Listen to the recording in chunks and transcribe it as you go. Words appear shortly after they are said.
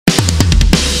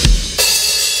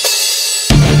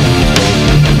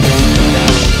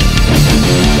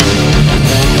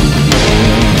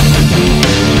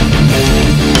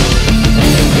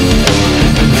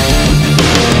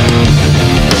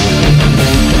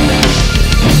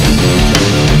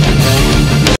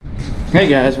Hey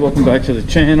guys, welcome back to the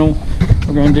channel.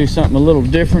 We're going to do something a little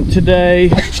different today.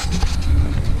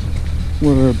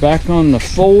 We're back on the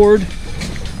Ford.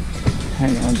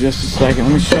 Hang on just a second,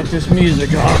 let me shut this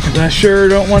music off because I sure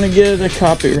don't want to get a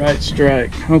copyright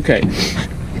strike. Okay,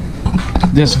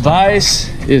 this vise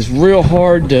is real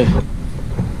hard to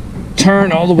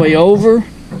turn all the way over,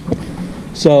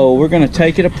 so we're going to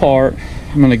take it apart.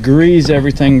 I'm going to grease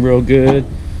everything real good,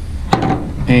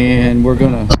 and we're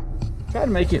going to try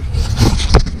to make it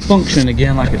function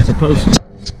again like it's supposed to.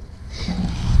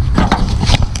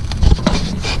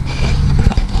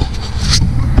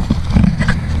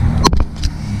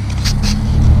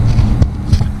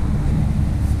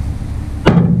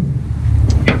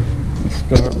 Let's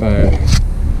start by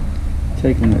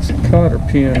taking this cotter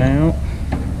pin out.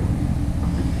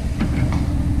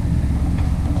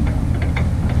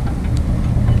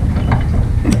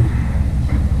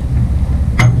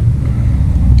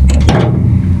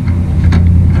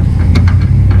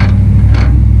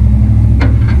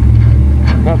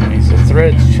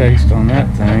 Threads chased on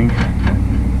that thing.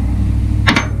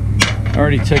 I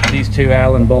already took these two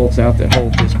Allen bolts out that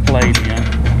hold this plate in.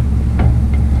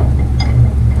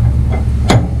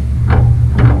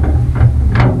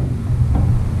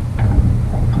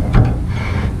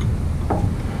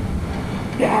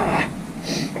 Yeah.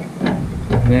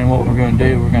 Then what we're going to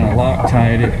do, we're going to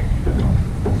Loctite it.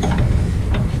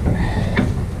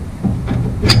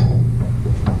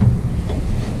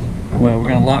 Well, we're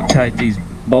going to Loctite these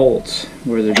bolts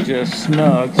where they're just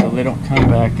snug so they don't come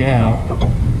back out.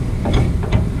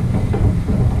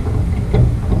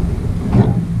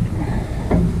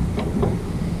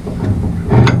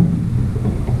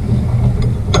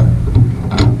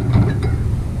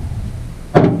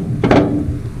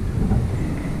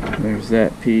 There's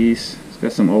that piece. It's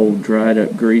got some old dried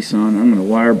up grease on it. I'm going to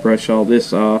wire brush all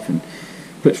this off and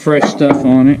put fresh stuff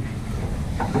on it,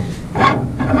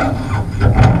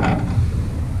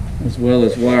 as well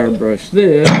as wire brush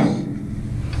this.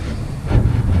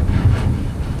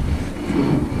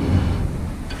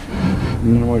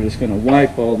 And then we're just going to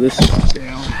wipe all this stuff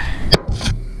down.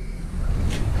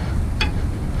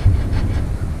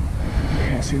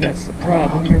 Yeah, see, that's the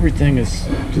problem. Everything is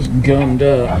just gummed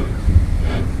up.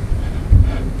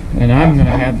 And I'm going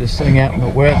to have this thing out in the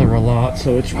weather a lot,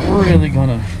 so it's really going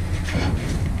to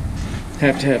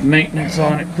have maintenance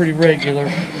on it pretty regular.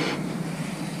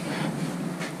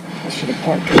 I should have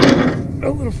parked it a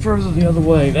little further the other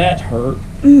way. That hurt.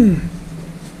 A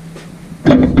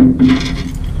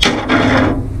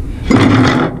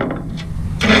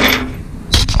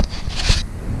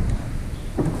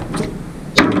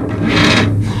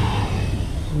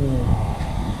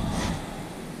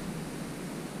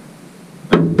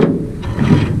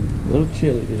little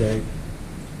chilly today.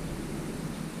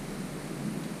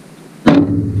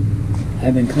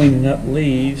 I've been cleaning up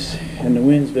leaves and the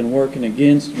wind's been working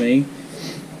against me,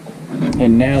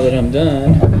 and now that I'm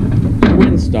done, the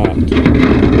wind stopped.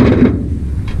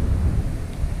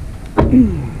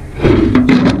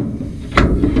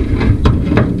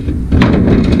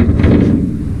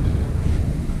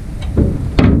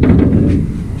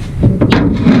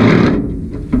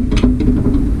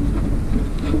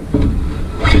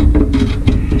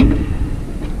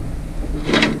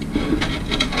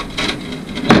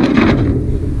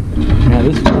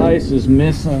 This is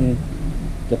missing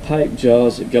the pipe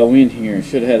jaws that go in here. It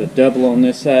should have had a double on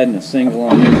this side and a single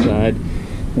on this side.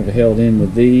 Would have held in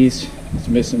with these. It's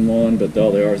missing one, but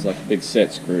all they are is like a big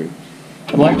set screw.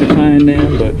 I'd like to find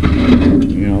them, but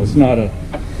you know, it's not a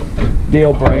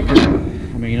deal breaker.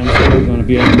 I mean, I'm still going to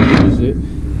be able to use it.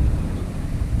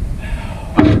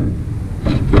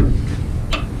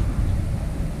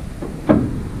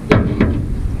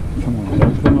 Come on,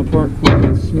 don't come apart quick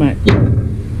and smack you.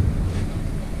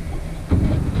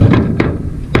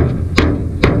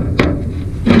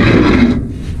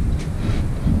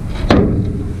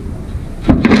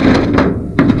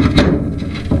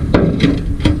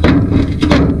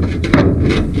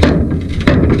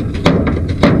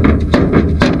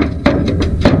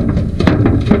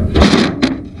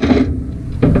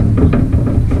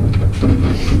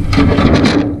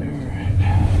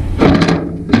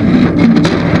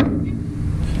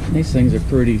 These things are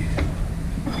pretty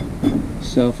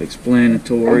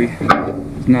self-explanatory.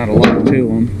 There's not a lot to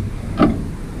them.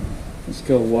 Let's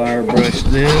go wire brush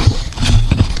this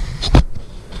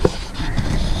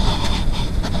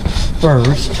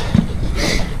first.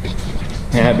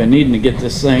 Yeah, I've been needing to get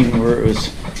this thing where it was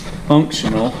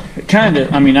functional. It kind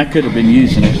of, I mean, I could have been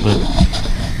using it, but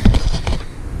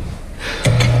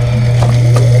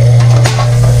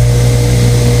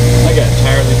I got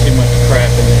entirely too much crap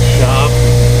in this shop.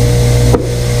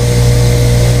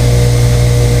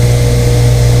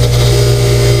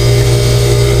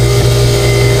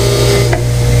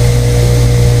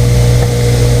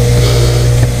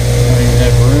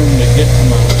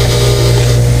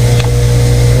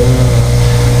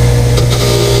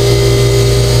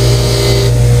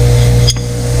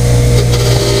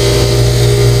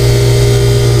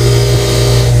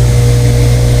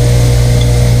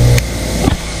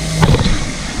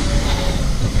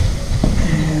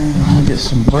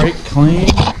 some brake clean.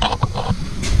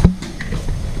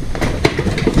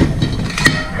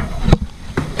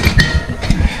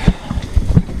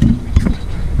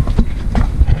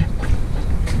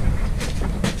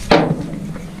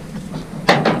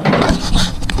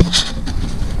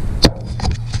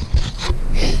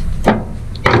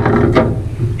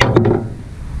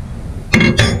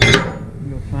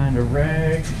 Go find a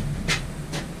rag.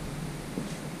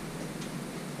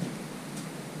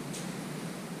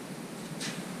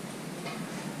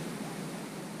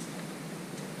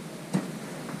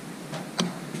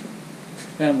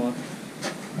 Found one.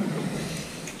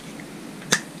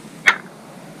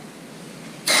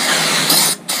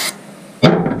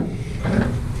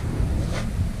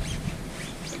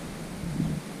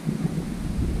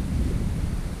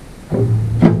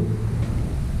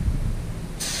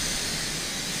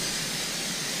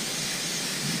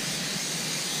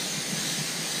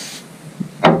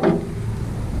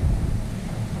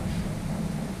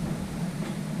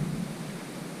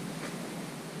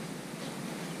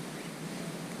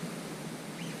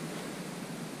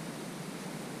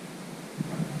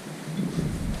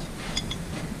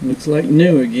 Looks like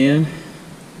new again.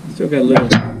 Still got little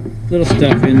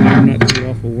stuff in there. I'm not too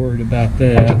awful worried about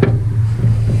that.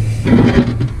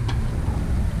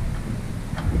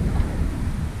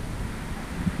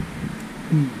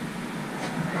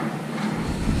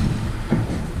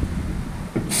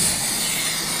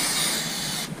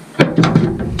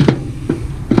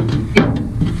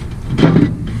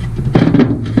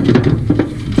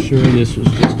 I'm sure this was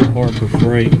just a Harbor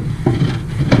Freight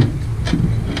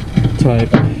type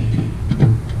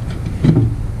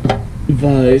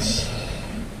vise.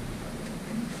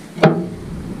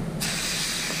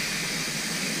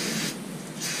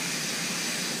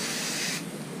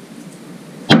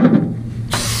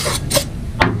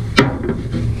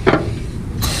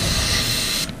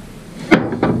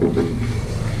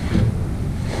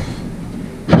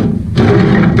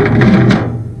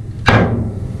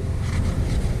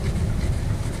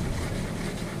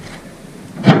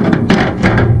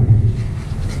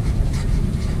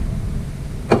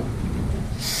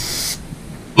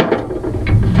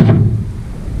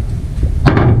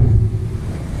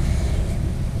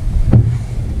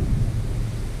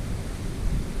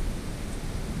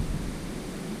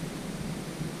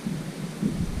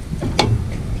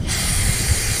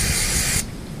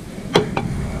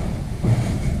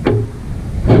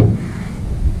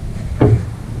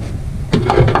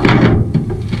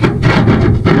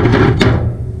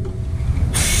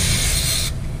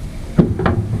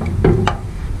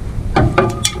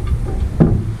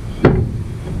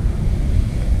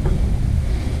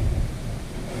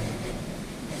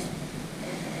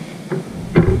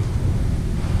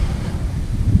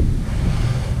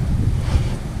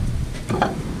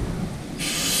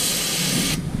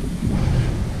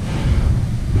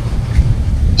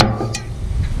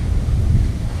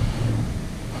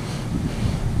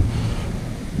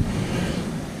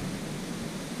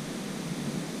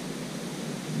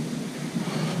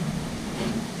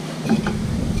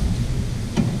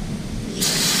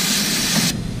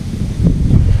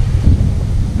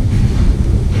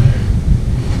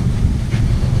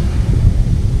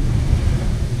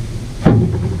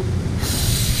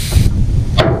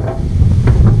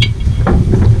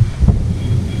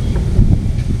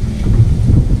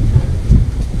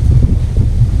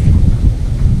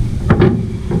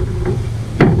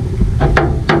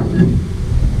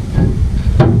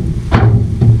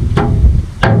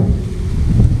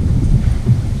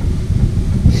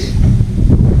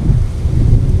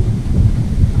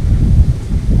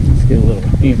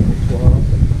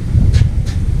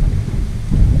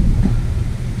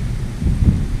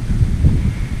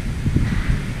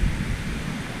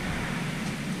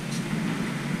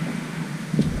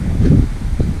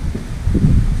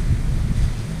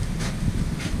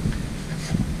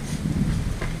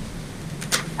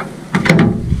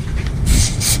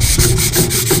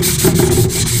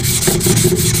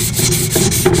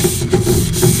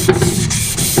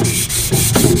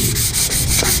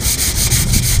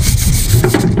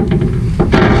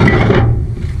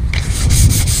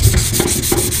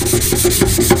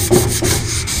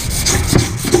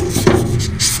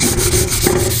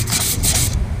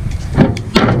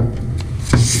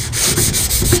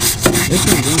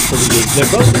 They're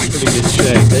both in pretty good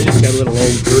shape. They just got a little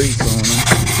old grease on them.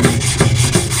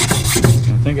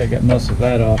 I think I got most of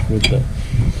that off with the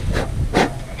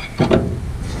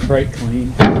brake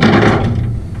clean.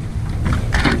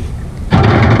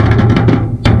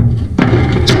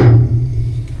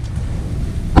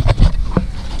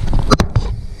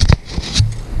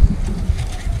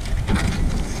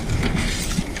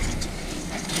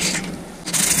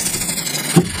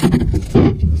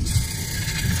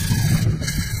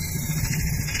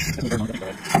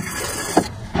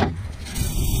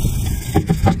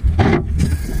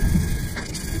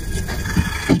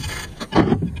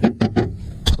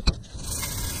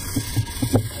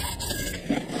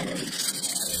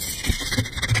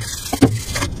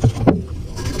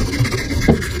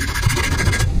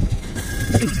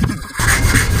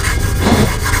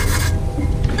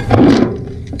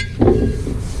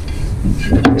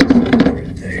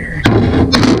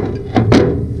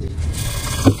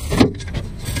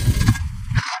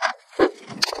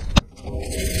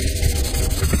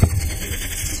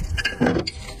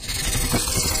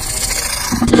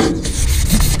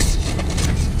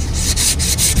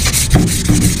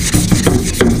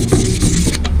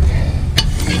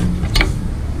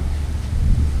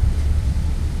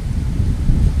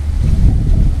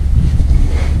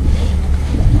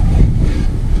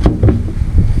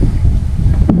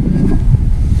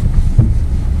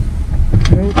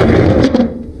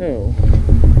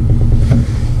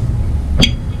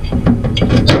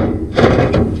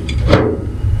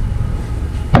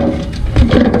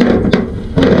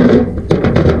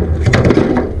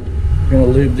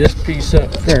 grease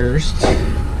up first.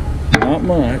 Not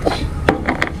much.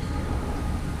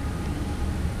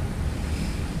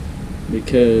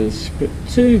 Because if you put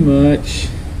too much,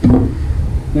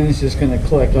 then it's just going to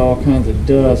collect all kinds of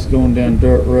dust going down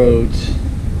dirt roads.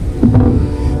 I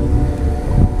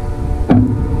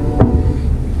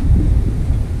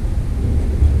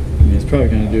mean, it's probably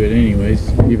going to do it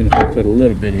anyways, even if I put a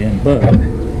little bit in, but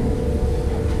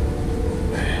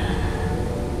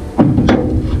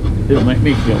it'll make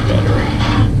me feel better.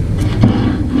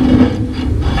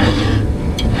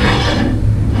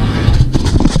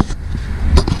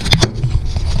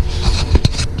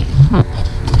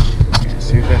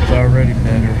 Already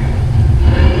better.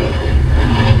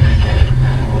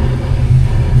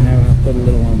 Now I'll put a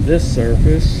little on this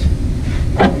surface.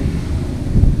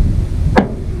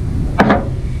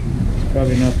 It's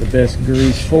probably not the best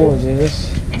grease for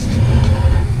this.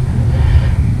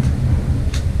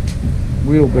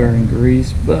 Wheel bearing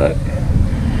grease, but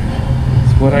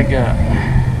it's what I got.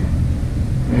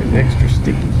 It's extra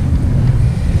sticky.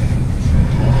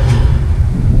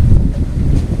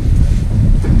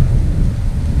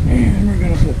 And we're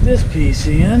going to put this piece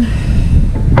in.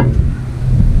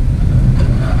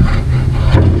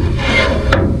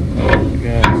 Oh my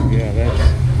gosh, yeah, that's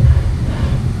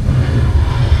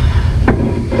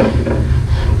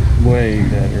way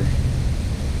better.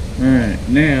 Alright,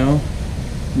 now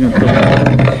I'm going to put it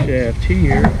on the shaft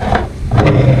here.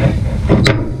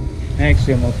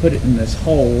 Actually, I'm going to put it in this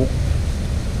hole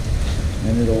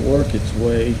and it'll work its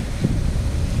way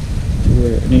to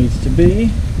where it needs to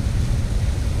be.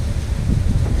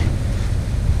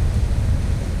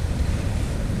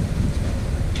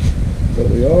 But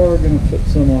we are going to put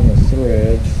some on the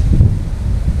threads.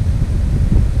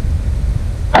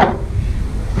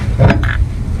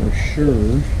 For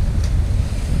sure.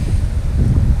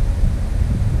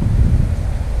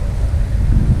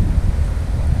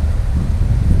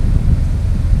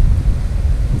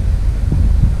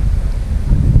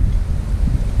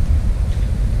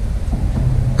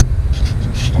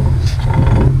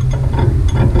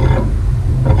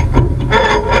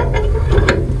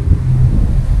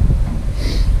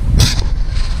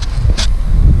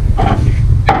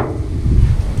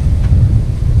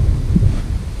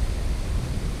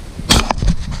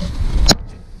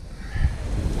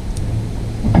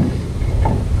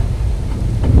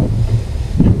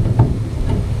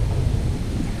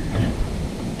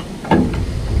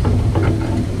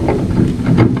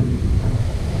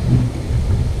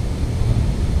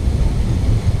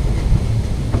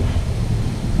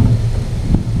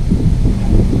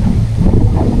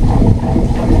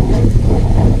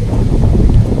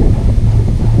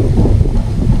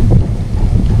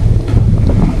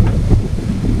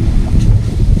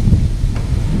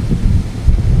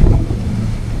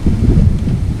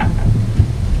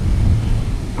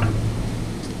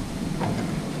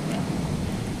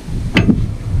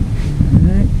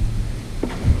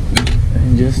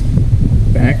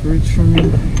 Backwards from the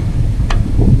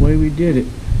way we did it,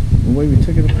 the way we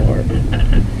took it apart.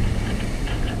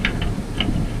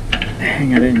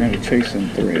 Dang, I didn't know to chase some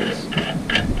threads.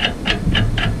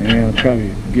 Yeah, it's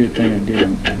probably a good thing I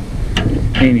didn't.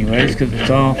 Anyways, because it's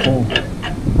awful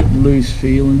loose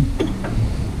feeling.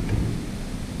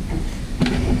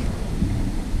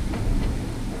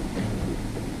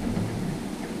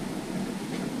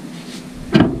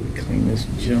 Clean this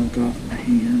junk off my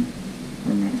hand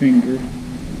or my finger.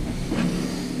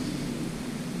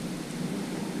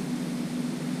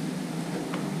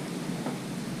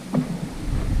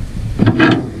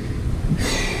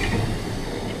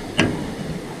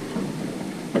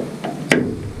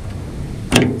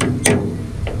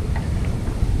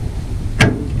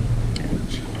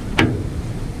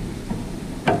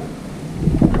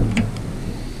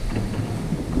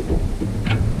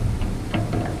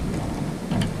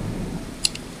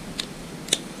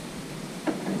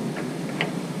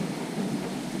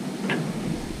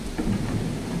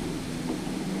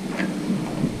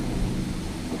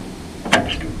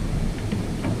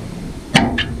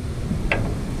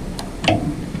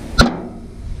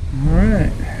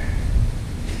 Alright.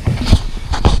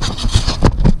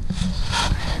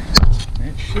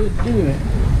 That should do it.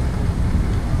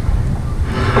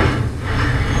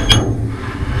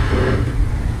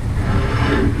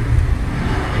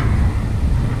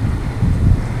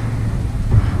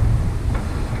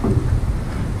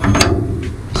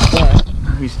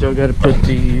 But we still got to put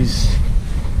these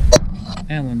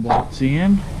Allen bolts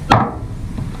in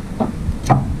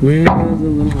with a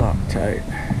little Loctite.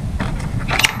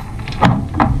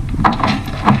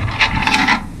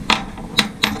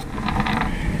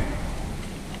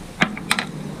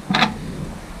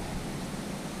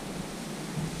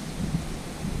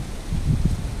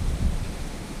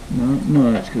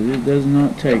 much, because it does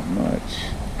not take much.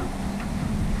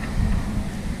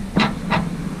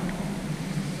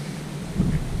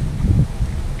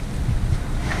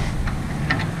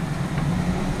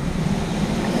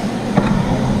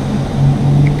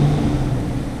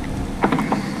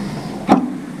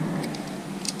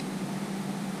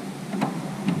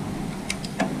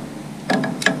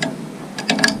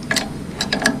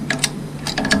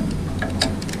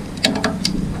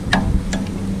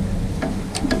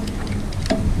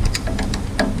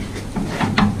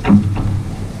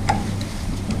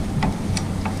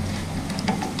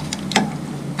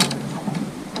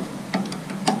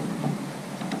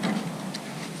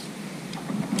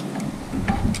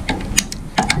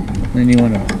 Then you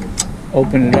want to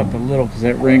open it up a little, because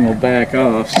that ring will back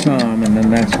off some, and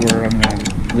then that's where I'm going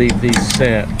to leave these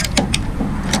set.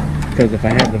 Because if I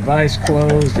have the vise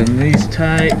closed and these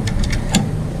tight,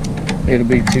 it'll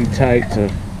be too tight to,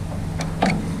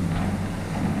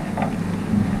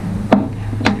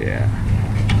 yeah,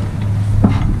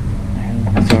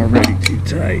 it's already too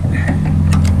tight.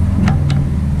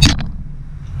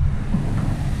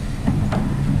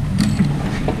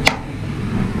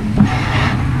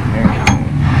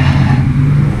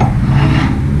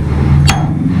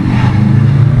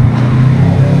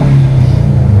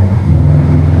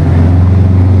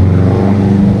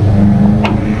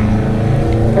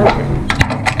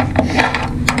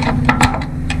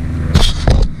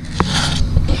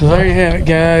 So there you have it,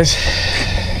 guys.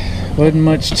 Wasn't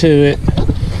much to it.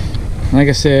 Like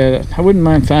I said, I wouldn't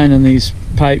mind finding these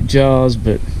pipe jaws,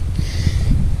 but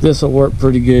this will work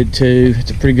pretty good too.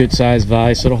 It's a pretty good size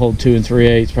vise. It'll hold 2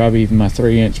 3/8, probably even my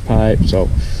 3-inch pipe,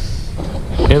 so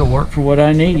it'll work for what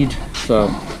I need. So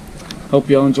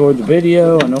hope y'all enjoyed the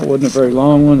video. I know it wasn't a very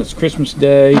long one. It's Christmas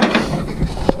Day.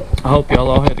 I hope y'all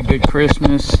all had a good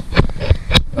Christmas.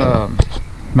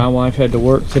 My wife had to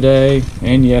work today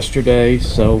and yesterday,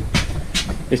 so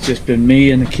it's just been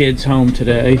me and the kids home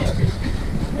today.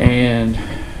 And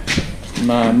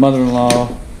my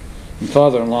mother-in-law and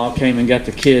father-in-law came and got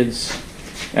the kids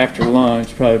after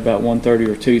lunch, probably about 1:30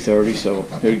 or 2:30, so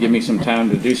it'll give me some time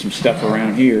to do some stuff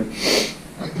around here.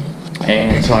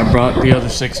 And so I brought the other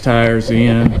 6 tires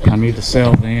in. I need to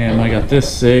sell them. I got this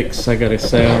 6 I gotta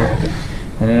sell,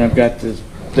 and then I've got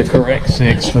the correct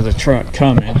 6 for the truck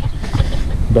coming.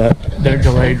 But they're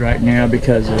delayed right now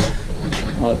because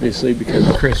of, obviously because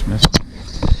of Christmas.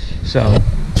 So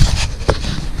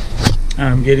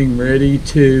I'm getting ready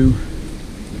to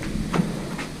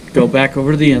go back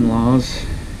over to the in-laws,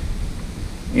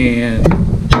 and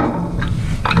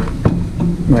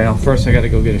well, first I got to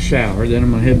go get a shower, then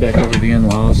I'm gonna head back over to the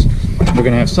in-laws. We're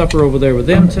gonna have supper over there with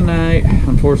them tonight.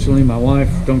 Unfortunately, my wife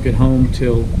don't get home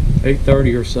till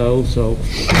 8:30 or so, so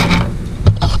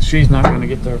she's not going to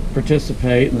get to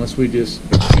participate unless we just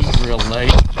eat real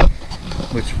late,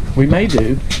 which we may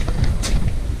do.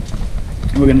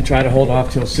 We're going to try to hold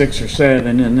off till 6 or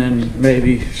 7, and then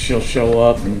maybe she'll show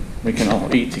up and we can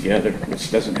all eat together,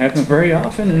 which doesn't happen very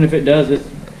often, and if it does, it's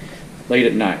late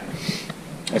at night.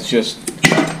 That's just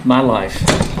my life.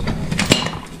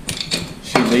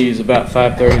 She leaves about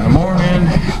 5:30 in the morning,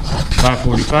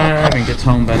 5:45, and gets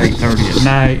home about 8:30 at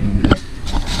night. And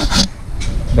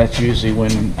that's usually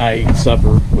when I eat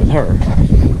supper with her,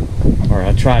 or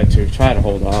I try to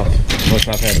hold off, unless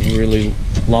I've had a really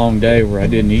long day where I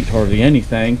didn't eat hardly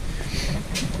anything,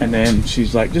 and then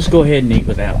she's like, just go ahead and eat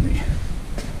without me.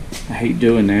 I hate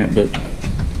doing that, but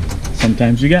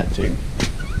sometimes you got to.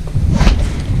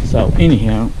 So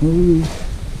anyhow, ooh,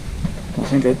 I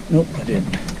think nope, I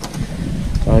didn't.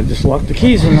 So I just locked the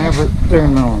keys in there, but they're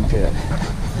in my armpit.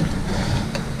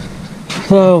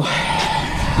 So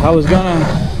I was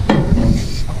gonna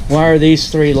wire these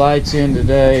 3 lights in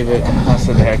today, but I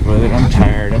said heck with it. I'm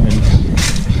tired. I've been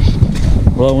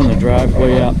blowing the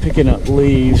driveway out, picking up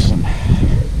leaves and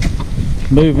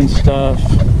moving stuff,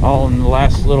 all in the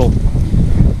last little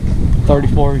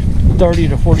 30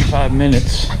 to 45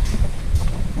 minutes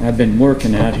I've been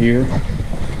working out here.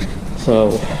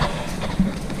 So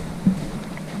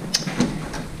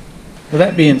with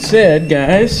that being said,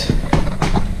 guys,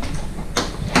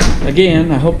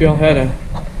 again, I hope y'all had a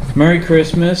Merry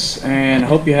Christmas, and I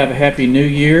hope you have a Happy New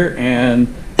Year, and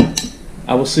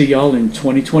I will see y'all in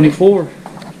 2024.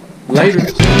 Later.